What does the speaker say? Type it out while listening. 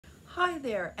Hi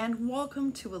there, and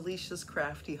welcome to Alicia's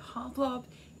Crafty Hoblob.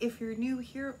 If you're new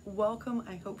here, welcome.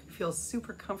 I hope you feel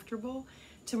super comfortable.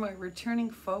 To my returning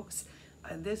folks,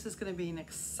 this is going to be an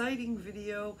exciting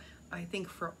video, I think,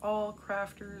 for all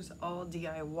crafters, all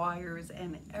DIYers,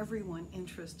 and everyone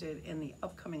interested in the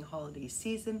upcoming holiday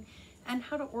season and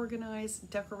how to organize,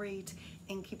 decorate,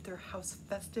 and keep their house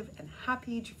festive and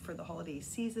happy for the holiday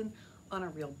season on a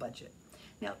real budget.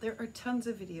 Now, there are tons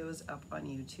of videos up on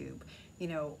YouTube,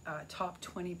 top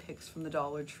 20 picks from the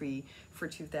Dollar Tree for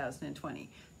 2020,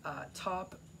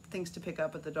 top things to pick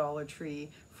up at the Dollar Tree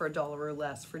for $1 or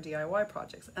less for DIY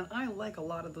projects. And I like a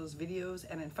lot of those videos,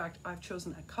 and in fact, I've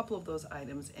chosen a couple of those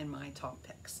items in my top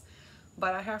picks.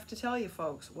 But I have to tell you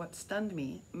folks, what stunned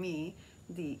me,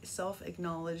 the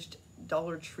self-acknowledged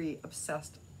Dollar Tree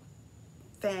obsessed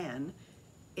fan,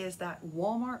 is that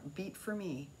Walmart beat for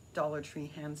me Dollar Tree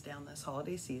hands down this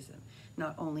holiday season,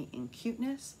 not only in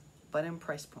cuteness, but in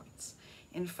price points.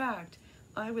 In fact,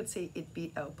 I would say it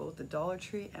beat out both the Dollar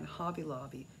Tree and Hobby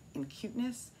Lobby in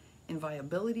cuteness, in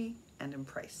viability, and in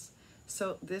price.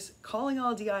 So this, calling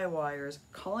all DIYers,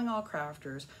 calling all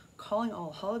crafters, calling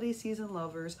all holiday season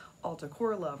lovers, all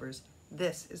decor lovers,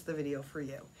 this is the video for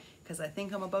you, because I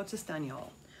think I'm about to stun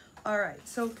y'all. All right,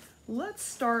 so let's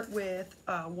start with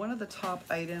one of the top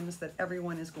items that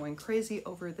everyone is going crazy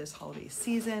over this holiday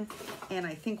season, and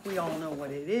I think we all know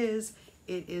what it is.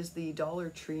 It is the Dollar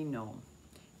Tree gnome.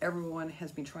 Everyone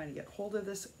has been trying to get hold of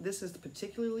this. This is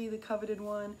particularly the coveted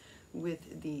one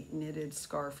with the knitted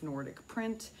scarf Nordic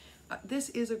print. This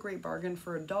is a great bargain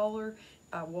for $1.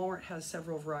 Walmart has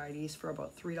several varieties for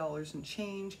about $3 and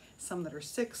change, some that are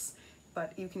 $6,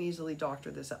 but you can easily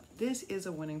doctor this up. This is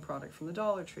a winning product from the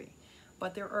Dollar Tree,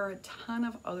 but there are a ton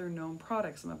of other gnome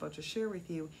products I'm about to share with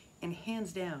you, and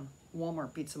hands down,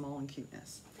 Walmart beats them all in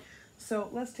cuteness. So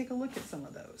let's take a look at some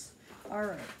of those. All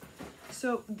right,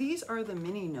 so these are the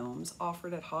mini gnomes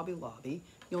offered at Hobby Lobby.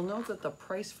 You'll note that the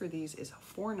price for these is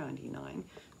 $4.99.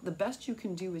 The best you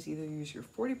can do is either use your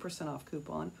 40% off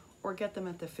coupon or get them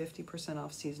at the 50%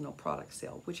 off seasonal product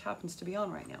sale, which happens to be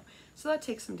on right now. So that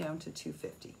takes them down to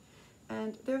 $2.50.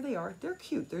 And there they are. They're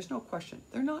cute, there's no question.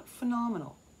 They're not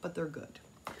phenomenal, but they're good.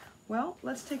 Well,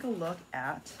 let's take a look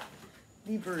at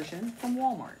the version from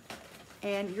Walmart.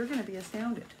 And you're gonna be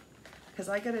astounded, because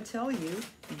I gotta tell you,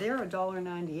 they're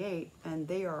 $1.98 and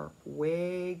they are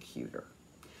way cuter.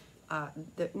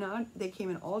 They came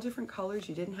in all different colors.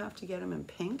 You didn't have to get them in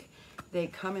pink. They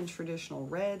come in traditional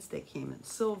reds, they came in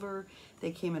silver,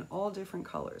 they came in all different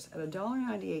colors. At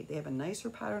 $1.98, they have a nicer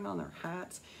pattern on their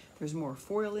hats, there's more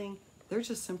foiling, they're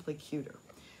just simply cuter.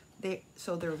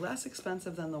 So they're less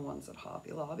expensive than the ones at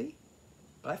Hobby Lobby,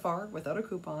 by far, without a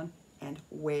coupon, and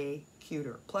way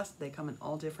cuter. Plus, they come in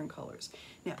all different colors.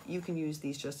 Now, you can use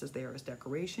these just as they are as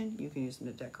decoration. You can use them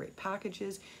to decorate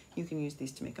packages. You can use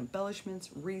these to make embellishments,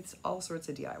 wreaths, all sorts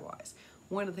of DIYs.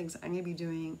 One of the things I'm gonna be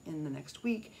doing in the next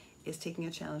week is taking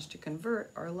a challenge to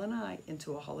convert our lanai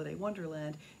into a holiday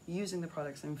wonderland using the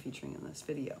products I'm featuring in this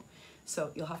video.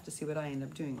 So you'll have to see what I end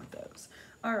up doing with those.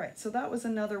 All right, so that was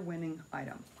another winning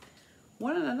item.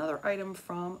 Another item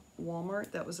from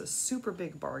Walmart that was a super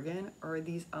big bargain are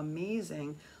these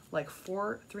amazing, like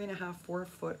 3.5, 4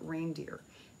 foot reindeer.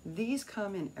 These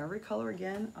come in every color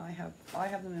again. I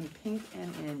have them in pink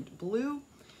and in blue.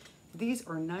 These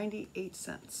are 98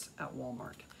 cents at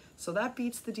Walmart. So that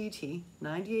beats the DT,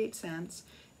 98 cents.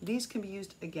 These can be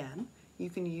used again.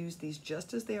 You can use these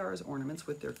just as they are as ornaments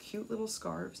with their cute little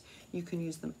scarves. You can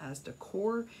use them as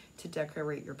decor to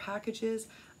decorate your packages.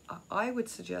 I would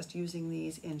suggest using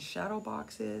these in shadow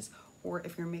boxes, or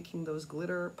if you're making those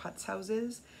glitter putz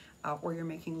houses, or you're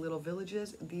making little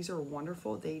villages. These are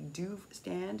wonderful. They do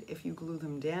stand if you glue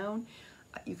them down.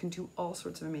 You can do all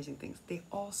sorts of amazing things. They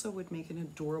also would make an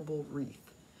adorable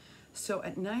wreath. So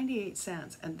at 98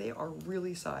 cents, and they are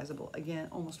really sizable, again,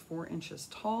 almost 4 inches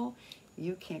tall,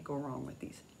 you can't go wrong with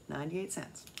these. 98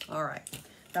 cents. All right,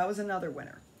 that was another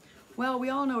winner. Well, we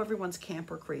all know everyone's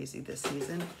camper crazy this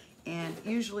season. And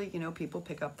usually, people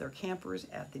pick up their campers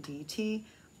at the DT.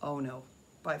 Oh no,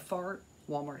 by far,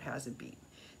 Walmart has it beat.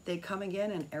 They come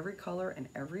again in every color and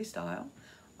every style.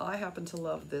 I happen to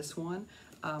love this one.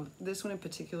 This one in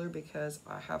particular because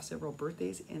I have several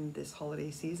birthdays in this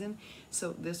holiday season.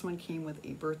 So this one came with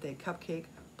a birthday cupcake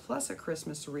plus a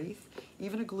Christmas wreath,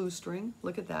 even a glue string.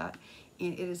 Look at that.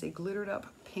 And it is a glittered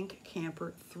up pink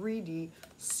camper, 3D,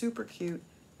 super cute.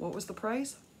 What was the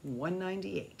price?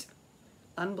 $1.98.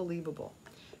 Unbelievable.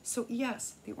 So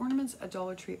yes, the ornaments at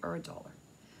Dollar Tree are $1,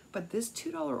 but this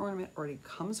 $2 ornament already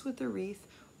comes with the wreath,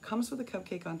 comes with a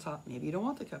cupcake on top. Maybe you don't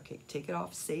want the cupcake, take it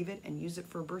off, save it, and use it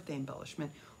for a birthday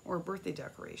embellishment or a birthday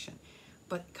decoration.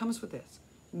 But it comes with this.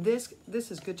 This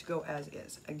is good to go as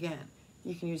is. Again,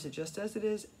 you can use it just as it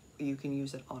is. You can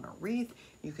use it on a wreath.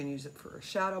 You can use it for a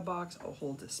shadow box, a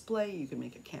whole display. You can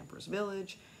make a camper's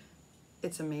village.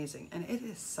 It's amazing, and it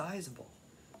is sizable.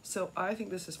 So I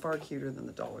think this is far cuter than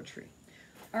the Dollar Tree.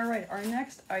 All right, our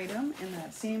next item in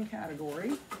that same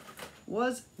category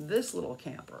was this little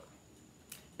camper.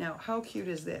 Now, how cute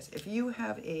is this? If you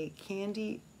have a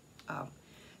candy, a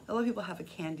lot of people have a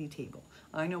candy table.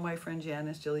 I know my friend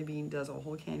Janice Jellybean does a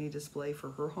whole candy display for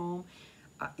her home.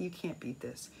 You can't beat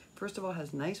this. First of all, it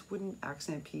has nice wooden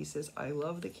accent pieces. I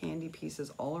love the candy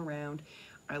pieces all around.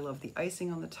 I love the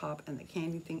icing on the top and the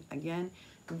candy thing. Again,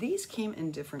 these came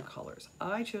in different colors.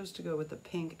 I chose to go with the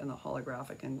pink and the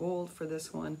holographic and gold for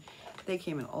this one. They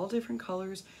came in all different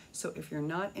colors. So if you're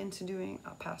not into doing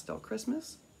a pastel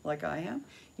Christmas, like I am,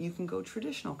 you can go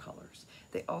traditional colors.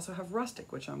 They also have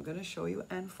rustic, which I'm going to show you,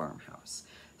 and farmhouse.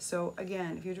 So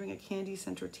again, if you're doing a candy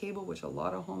center table, which a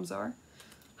lot of homes are,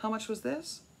 how much was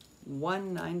this?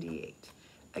 $1.98.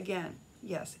 Again,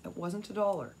 yes, it wasn't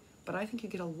 $1, but I think you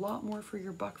get a lot more for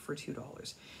your buck for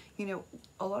 $2. You know,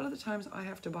 a lot of the times I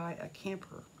have to buy a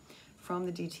camper from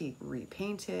the DT,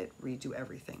 repaint it, redo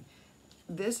everything.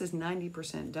 This is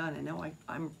 90% done, and now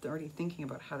I'm already thinking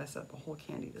about how to set up a whole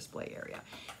candy display area.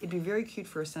 It'd be very cute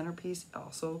for a centerpiece.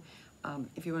 Also,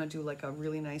 if you want to do like a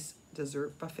really nice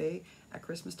dessert buffet at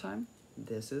Christmas time,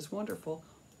 this is wonderful.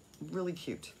 Really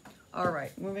cute. All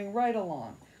right, moving right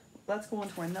along. Let's go on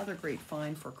to another great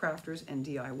find for crafters and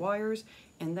DIYers,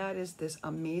 and that is this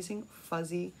amazing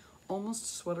fuzzy,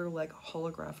 almost sweater-like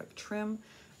holographic trim.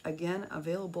 Again,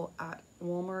 available at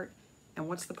Walmart. And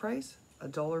what's the price?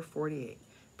 $1.48.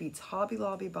 Beats Hobby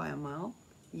Lobby by a mile.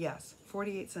 Yes,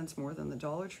 48 cents more than the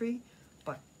Dollar Tree,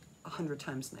 but 100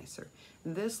 times nicer.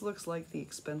 This looks like the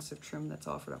expensive trim that's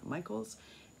offered at Michael's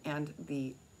and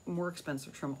the more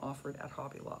expensive trim offered at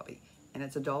Hobby Lobby. And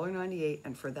it's $1.98,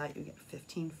 and for that you get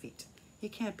 15 feet. You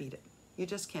can't beat it. You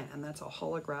just can't, and that's a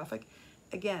holographic.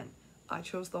 Again, I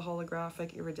chose the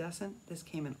holographic iridescent. This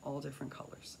came in all different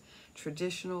colors.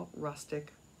 Traditional,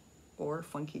 rustic, or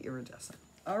funky iridescent.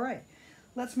 All right,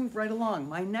 let's move right along.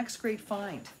 My next great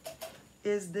find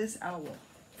is this owl.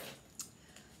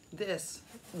 This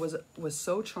was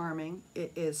so charming.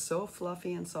 It is so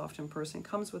fluffy and soft in person.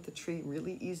 Comes with the tree,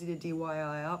 really easy to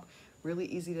DIY up, really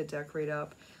easy to decorate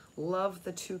up. Love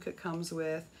the toque it comes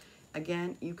with.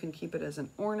 Again, you can keep it as an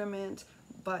ornament,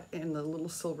 but in the little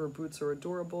silver boots are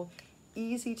adorable.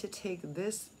 Easy to take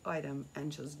this item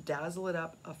and just dazzle it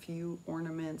up. A few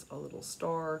ornaments, a little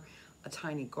star, a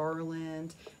tiny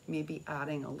garland, maybe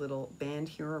adding a little band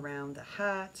here around the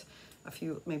hat,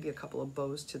 maybe a couple of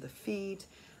bows to the feet.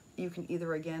 You can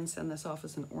either, again, send this off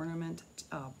as an ornament,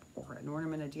 a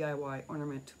DIY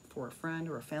ornament for a friend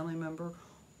or a family member,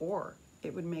 or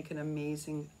it would make an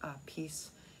amazing piece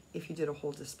if you did a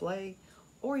whole display,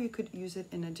 or you could use it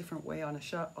in a different way on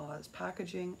as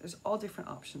packaging. There's all different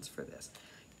options for this.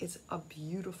 It's a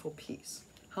beautiful piece.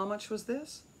 How much was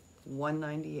this?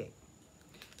 $1.98.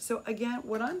 So again,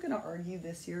 what I'm going to argue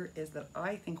this year is that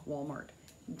I think Walmart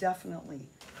definitely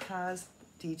has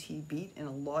DT beat in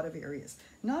a lot of areas.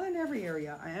 Not in every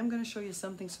area. I am going to show you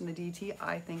some things from the DT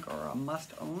I think are a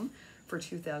must-own for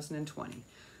 2020.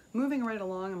 Moving right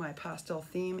along, my pastel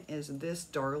theme is this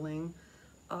darling.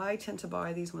 I tend to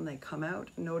buy these when they come out.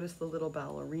 Notice the little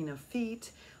ballerina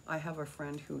feet. I have a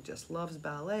friend who just loves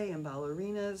ballet and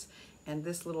ballerinas, and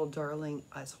this little darling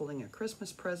is holding a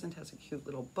Christmas present, has a cute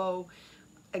little bow.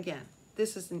 Again,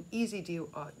 this is an easy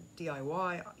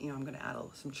DIY. You know, I'm going to add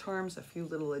some charms, a few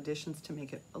little additions to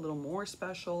make it a little more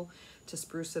special, to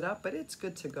spruce it up, but it's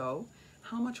good to go.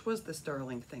 How much was this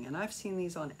darling thing? And I've seen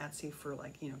these on Etsy for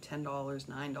like, you know, $10,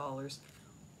 $9,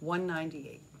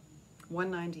 $1.98.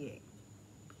 $1.98.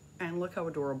 And look how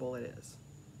adorable it is.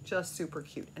 Just super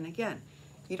cute. And again,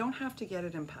 you don't have to get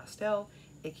it in pastel.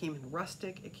 It came in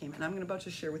rustic. And I'm about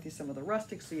to share with you some of the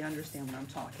rustic so you understand what I'm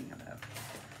talking about.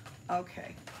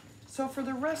 Okay, so for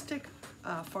the rustic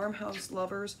farmhouse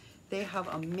lovers, they have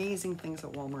amazing things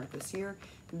at Walmart this year.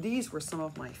 These were some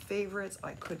of my favorites.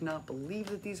 I could not believe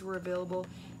that these were available.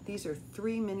 These are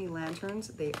 3 mini lanterns.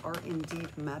 They are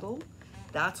indeed metal.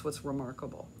 That's what's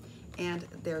remarkable. And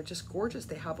they're just gorgeous.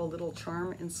 They have a little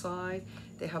charm inside.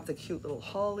 They have the cute little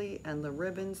holly and the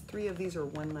ribbons. 3 of these are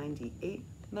 $1.98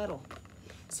 metal.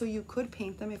 So you could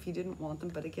paint them if you didn't want them,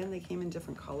 but again, they came in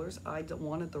different colors. I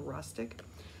wanted the rustic.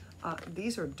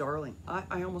 These are darling.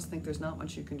 I almost think there's not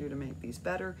much you can do to make these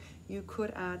better. You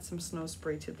could add some snow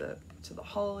spray to the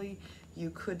holly.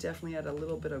 You could definitely add a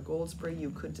little bit of gold spray.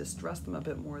 You could distress them a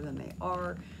bit more than they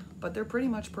are, but they're pretty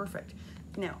much perfect.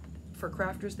 Now, For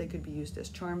crafters, they could be used as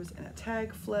charms in a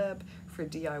tag flip. For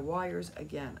DIYers,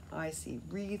 again, I see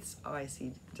wreaths, I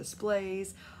see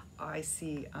displays, I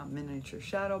see miniature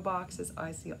shadow boxes,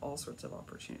 I see all sorts of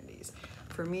opportunities.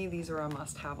 For me, these are a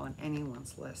must-have on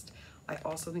anyone's list. I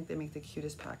also think they make the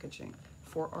cutest packaging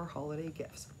for our holiday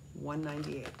gifts.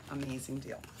 $1.98, amazing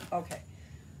deal. Okay,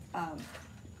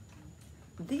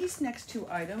 these next two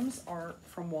items are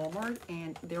from Walmart,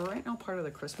 and they're right now part of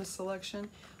the Christmas selection,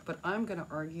 but I'm gonna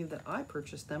argue that I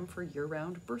purchased them for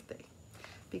year-round birthday,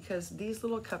 because these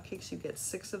little cupcakes, you get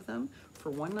 6 of them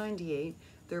for $1.98.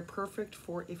 They're perfect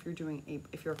for if you're doing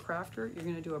if you're a crafter, you're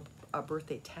gonna do a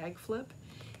birthday tag flip.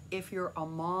 If you're a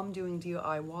mom doing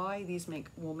DIY, these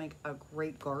will make a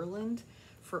great garland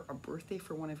for a birthday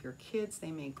for one of your kids. They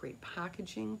make great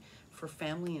packaging for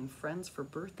family and friends for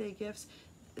birthday gifts.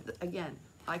 Again,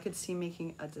 I could see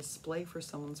making a display for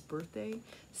someone's birthday,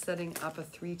 setting up a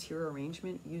 3-tier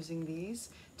arrangement using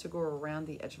these to go around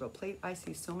the edge of a plate. I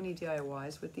see so many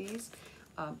DIYs with these.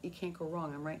 You can't go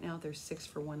wrong. And right now there's 6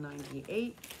 for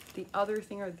 $1.98. The other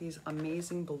thing are these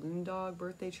amazing balloon dog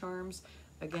birthday charms.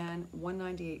 Again,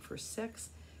 $1.98 for 6.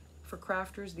 For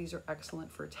crafters, these are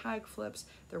excellent for tag flips.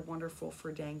 They're wonderful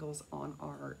for dangles on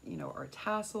our, our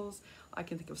tassels. I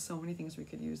can think of so many things we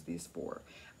could use these for.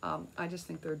 I just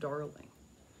think they're darling.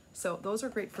 So those are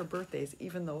great for birthdays,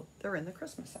 even though they're in the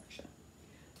Christmas section.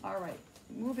 All right,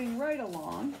 moving right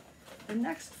along. The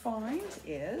next find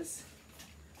is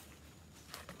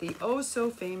the oh so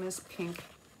famous pink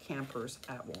campers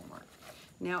at Walmart.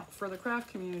 Now, for the craft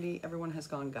community, everyone has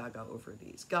gone gaga over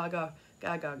these. Gaga,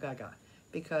 gaga, gaga.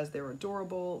 Because they're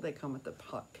adorable. They come with the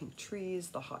hot pink trees,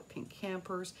 the hot pink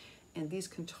campers, and these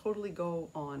can totally go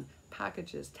on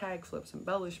packages, tag flips,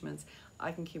 embellishments.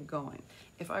 I can keep going.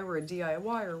 If I were a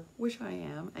DIYer, which I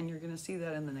am, and you're gonna see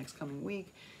that in the next coming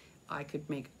week, I could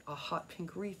make a hot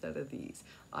pink wreath out of these.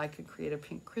 I could create a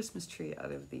pink Christmas tree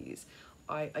out of these.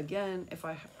 Again, if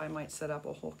I might set up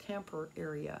a whole camper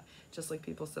area, just like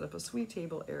people set up a sweet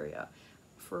table area.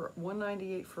 For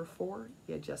 $1.98 for 4,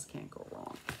 you just can't go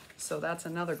wrong. So that's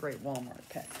another great Walmart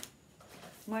pick.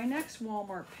 My next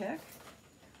Walmart pick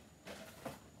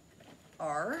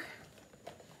are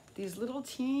these little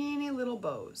teeny little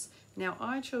bows. Now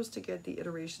I chose to get the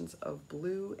iterations of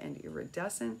blue and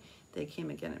iridescent. They came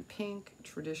again in pink,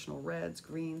 traditional reds,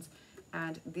 greens,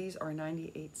 and these are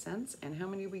 98 cents. And how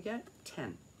many do we get?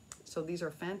 10. So these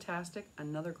are fantastic.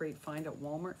 Another great find at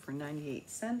Walmart for 98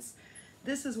 cents.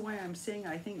 This is why I'm saying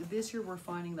I think this year we're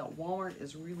finding that Walmart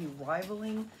is really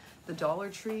rivaling the Dollar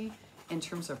Tree in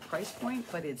terms of price point,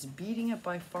 but it's beating it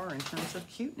by far in terms of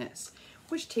cuteness,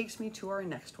 which takes me to our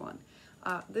next one.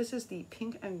 This is the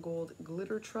pink and gold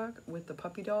glitter truck with the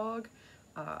puppy dog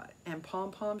and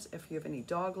pom-poms. If you have any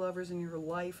dog lovers in your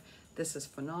life, this is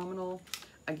phenomenal.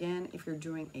 Again, if you're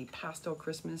doing a pastel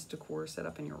Christmas decor set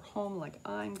up in your home like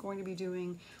I'm going to be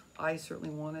doing, I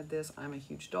certainly wanted this. I'm a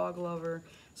huge dog lover,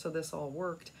 so this all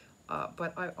worked.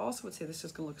 But I also would say this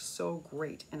is going to look so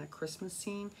great in a Christmas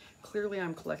scene. Clearly,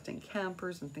 I'm collecting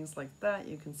campers and things like that.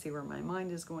 You can see where my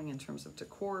mind is going in terms of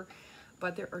decor.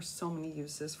 But there are so many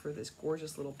uses for this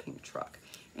gorgeous little pink truck.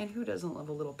 And who doesn't love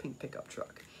a little pink pickup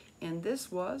truck? And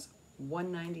this was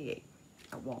 $1.98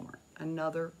 at Walmart.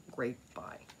 Another great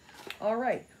buy. All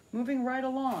right, moving right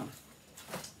along.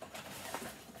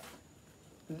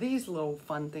 These little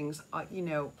fun things,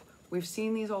 we've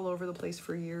seen these all over the place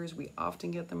for years. We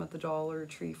often get them at the Dollar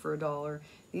Tree for $1.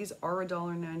 These are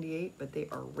 $1.98, but they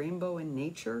are rainbow in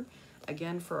nature.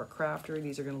 Again, for a crafter,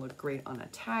 these are gonna look great on a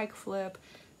tag flip.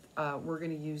 We're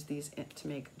gonna use these to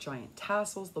make giant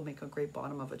tassels. They'll make a great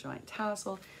bottom of a giant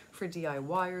tassel. For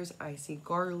DIYers, I see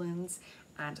garlands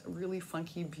and really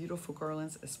funky, beautiful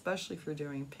garlands, especially if you're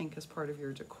doing pink as part of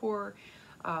your decor.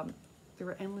 There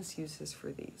are endless uses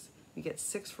for these. You get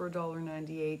 6 for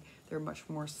 $1.98. They're much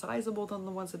more sizable than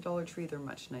the ones at Dollar Tree. They're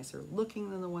much nicer looking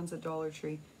than the ones at Dollar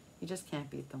Tree. You just can't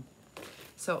beat them.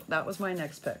 So that was my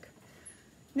next pick.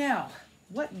 Now,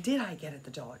 what did I get at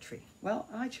the Dollar Tree? Well,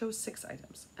 I chose 6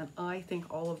 items, and I think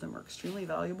all of them are extremely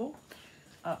valuable.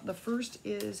 The first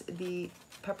is the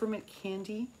peppermint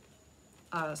candy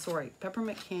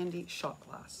shot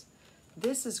glass.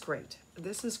 This is great.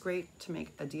 This is great to make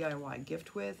a DIY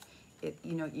gift with.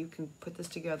 You can put this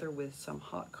together with some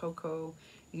hot cocoa.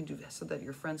 You can do this so that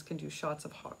your friends can do shots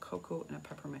of hot cocoa in a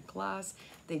peppermint glass.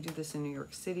 They do this in New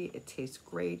York City. It tastes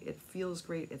great. It feels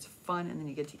great. It's fun. And then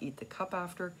you get to eat the cup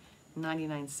after.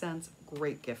 99 cents.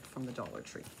 Great gift from the Dollar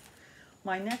Tree.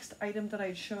 My next item that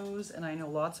I chose, and I know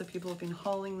lots of people have been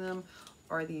hauling them,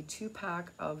 are the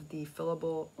 2-pack of the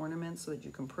fillable ornaments so that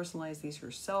you can personalize these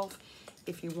yourself.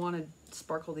 If you want to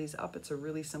sparkle these up, it's a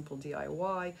really simple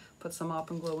DIY. Put some Up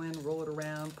and Glow in, roll it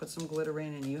around, put some glitter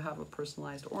in, and you have a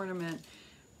personalized ornament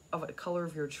of a color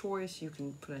of your choice. You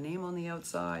can put a name on the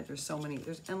outside. There's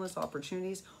endless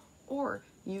opportunities. Or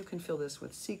you can fill this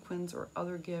with sequins or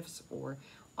other gifts or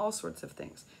all sorts of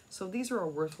things. So these are a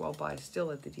worthwhile buy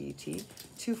still at the DT,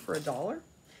 2 for $1.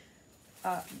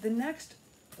 The next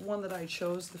one that I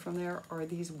chose from there are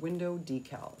these window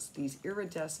decals, these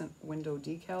iridescent window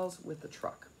decals with the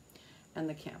truck and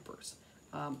the campers.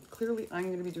 Clearly I'm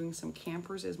going to be doing some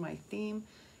campers as my theme.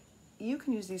 You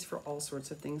can use these for all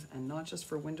sorts of things and not just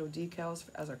for window decals.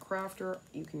 As a crafter,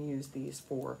 you can use these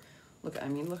for, look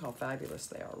how fabulous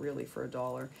they are, really, for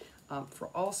 $1, for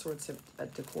all sorts of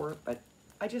decor. But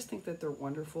I just think that they're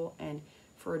wonderful, and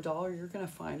for $1, you're going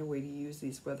to find a way to use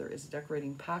these, whether it's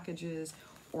decorating packages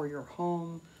or your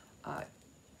home,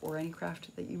 or any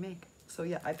craft that you make. So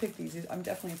yeah, I picked these. I'm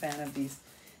definitely a fan of these.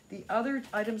 The other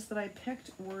items that I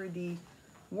picked were the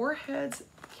Warheads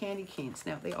candy canes.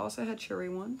 Now, they also had cherry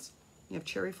ones. You have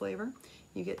cherry flavor.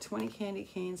 You get 20 candy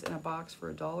canes in a box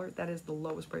for $1. That is the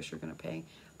lowest price you're going to pay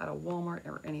at a Walmart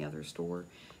or any other store.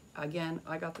 Again,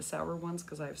 I got the sour ones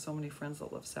because I have so many friends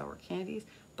that love sour candies,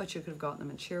 but you could have gotten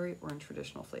them in cherry or in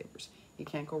traditional flavors. You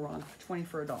can't go wrong. 20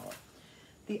 for $1.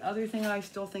 The other thing I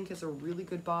still think is a really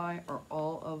good buy are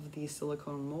all of the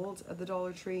silicone molds at the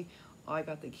Dollar Tree. I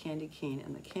got the candy cane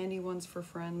and the candy ones for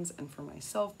friends and for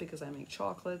myself because I make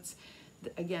chocolates.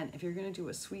 Again, if you're going to do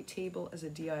a sweet table as a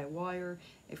DIYer,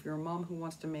 if you're a mom who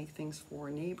wants to make things for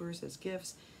neighbors as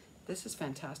gifts, this is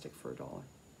fantastic for $1.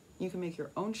 You can make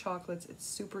your own chocolates. It's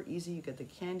super easy. You get the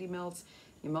candy melts,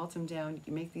 you melt them down,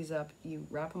 you make these up, you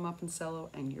wrap them up in cello,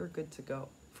 and you're good to go.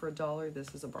 For $1,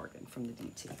 this is a bargain from the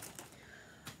DT.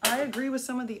 I agree with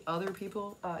some of the other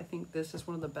people. I think this is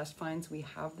one of the best finds we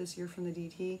have this year from the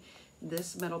DT.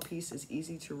 This metal piece is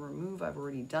easy to remove. I've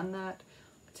already done that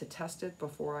to test it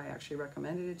before I actually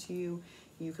recommended it to you.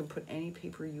 You can put any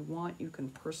paper you want. You can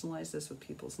personalize this with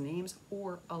people's names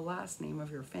or a last name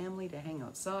of your family to hang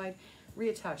outside.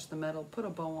 Reattach the metal, put a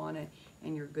bow on it,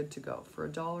 and you're good to go. For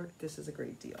 $1, this is a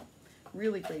great deal.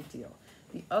 Really great deal.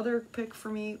 The other pick for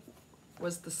me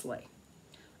was the sleigh.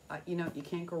 You know, you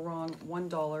can't go wrong.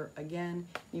 $1. Again,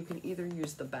 you can either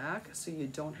use the back so you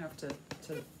don't have to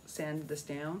sand this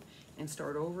down and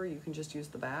start over. You can just use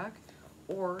the back,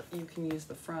 or you can use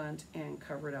the front and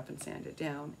cover it up and sand it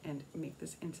down and make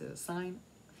this into a sign.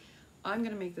 I'm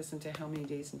going to make this into how many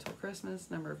days until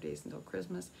Christmas, number of days until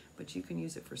Christmas, but you can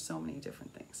use it for so many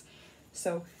different things.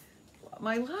 So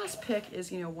my last pick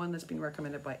is, one that's been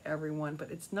recommended by everyone,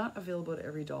 but it's not available at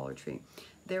every Dollar Tree.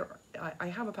 I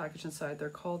have a package inside. They're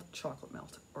called chocolate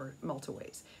melt or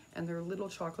melt-aways, and they're little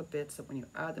chocolate bits that when you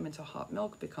add them into hot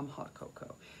milk become hot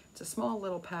cocoa. It's a small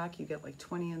little pack. You get like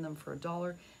 20 in them for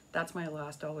 $1. That's my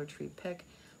last Dollar Tree pick.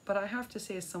 But I have to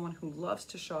say, as someone who loves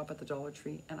to shop at the Dollar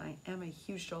Tree, and I am a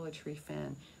huge Dollar Tree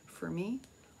fan, for me,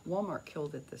 Walmart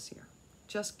killed it this year.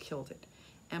 Just killed it.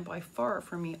 And by far,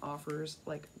 for me, offers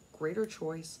like greater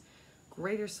choice,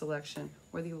 greater selection,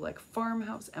 whether you like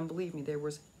farmhouse, and believe me, there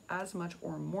was as much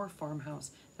or more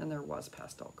farmhouse than there was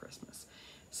Pastel Christmas.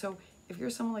 So if you're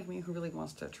someone like me who really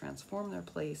wants to transform their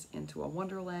place into a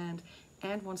wonderland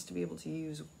and wants to be able to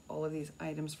use all of these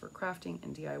items for crafting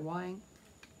and DIYing,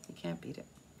 you can't beat it.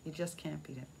 You just can't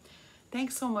beat it.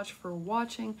 Thanks so much for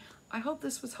watching. I hope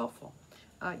this was helpful.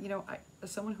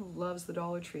 As someone who loves the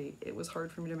Dollar Tree, it was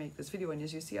hard for me to make this video, and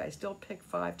as you see, I still picked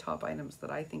 5 top items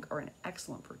that I think are an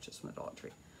excellent purchase from the Dollar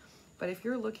Tree. But if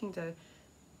you're looking to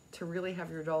really have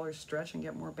your dollars stretch and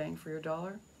get more bang for your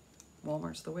dollar,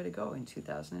 Walmart's the way to go in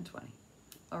 2020.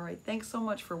 All right, thanks so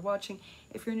much for watching.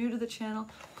 If you're new to the channel,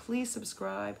 please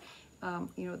subscribe.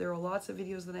 There are lots of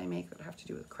videos that I make that have to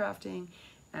do with crafting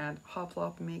and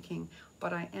hoplop making,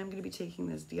 but I am going to be taking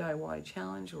this DIY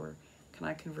challenge, or can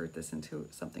I convert this into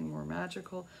something more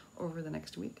magical, over the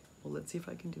next week? Well, let's see if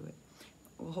I can do it.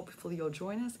 Well, hopefully you'll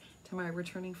join us. To my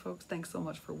returning folks, thanks so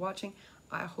much for watching.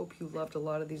 I hope you loved a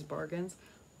lot of these bargains.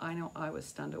 I know I was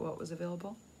stunned at what was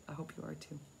available. I hope you are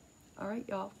too. All right,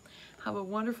 y'all. Have a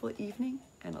wonderful evening,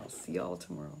 and I'll see y'all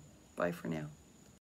tomorrow. Bye for now.